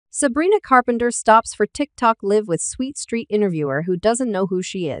Sabrina Carpenter stops for TikTok live with sweet street interviewer who doesn't know who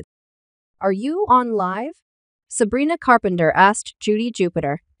she is. Are you on live? Sabrina Carpenter asked Judy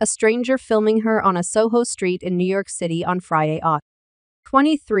Jupiter, a stranger filming her on a Soho street in New York City on Friday, August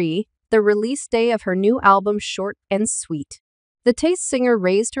 23, the release day of her new album Short and Sweet. The Taste singer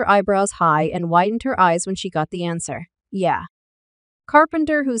raised her eyebrows high and widened her eyes when she got the answer. Yeah.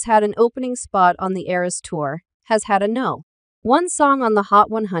 Carpenter, who's had an opening spot on the Eras tour, has had a no. One song on the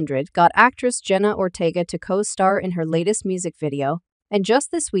Hot 100 got actress Jenna Ortega to co-star in her latest music video, and just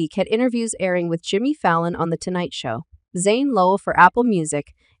this week had interviews airing with Jimmy Fallon on The Tonight Show, Zane Lowe for Apple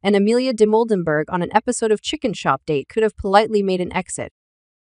Music, and Amelia de Moldenberg on an episode of Chicken Shop Date could have politely made an exit.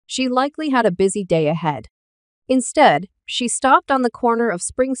 She likely had a busy day ahead. Instead, she stopped on the corner of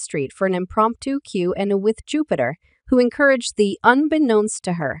Spring Street for an impromptu Q&A with Jupiter, who encouraged the, unbeknownst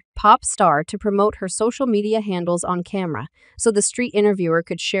to her, pop star to promote her social media handles on camera so the street interviewer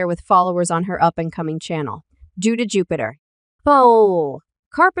could share with followers on her up-and-coming channel. Judy Jupiter. Oh!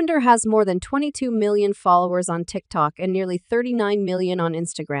 Carpenter has more than 22 million followers on TikTok and nearly 39 million on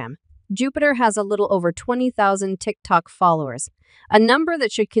Instagram. Jupiter has a little over 20,000 TikTok followers, a number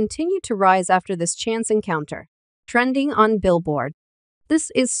that should continue to rise after this chance encounter. Trending on Billboard.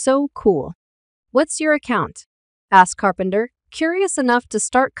 This is so cool. What's your account? Asked Carpenter, curious enough to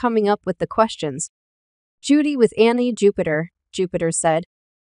start coming up with the questions. Judy with Annie Jupiter, Jupiter said.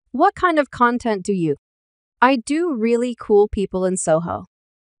 What kind of content do you? I do really cool people in Soho.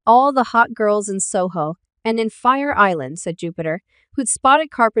 All the hot girls in Soho and in Fire Island, said Jupiter, who'd spotted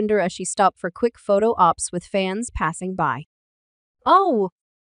Carpenter as she stopped for quick photo ops with fans passing by. Oh,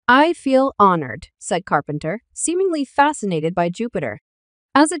 I feel honored, said Carpenter, seemingly fascinated by Jupiter.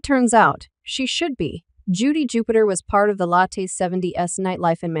 As it turns out, she should be. Judy Jupiter was part of the Latte 70s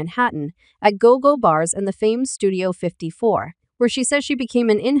nightlife in Manhattan at Go-Go Bars and the famed Studio 54, where she says she became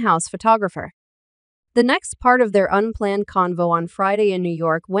an in-house photographer. The next part of their unplanned convo on Friday in New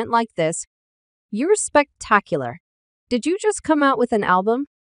York went like this. You're spectacular. Did you just come out with an album?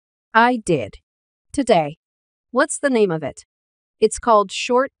 I did. Today. What's the name of it? It's called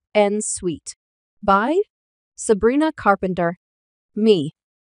Short and Sweet. By? Sabrina Carpenter. Me.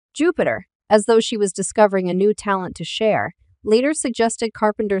 Jupiter, as though she was discovering a new talent to share, later suggested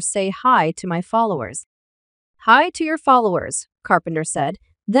Carpenter say hi to my followers. Hi to your followers, Carpenter said,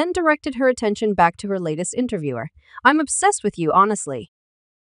 then directed her attention back to her latest interviewer. I'm obsessed with you, honestly.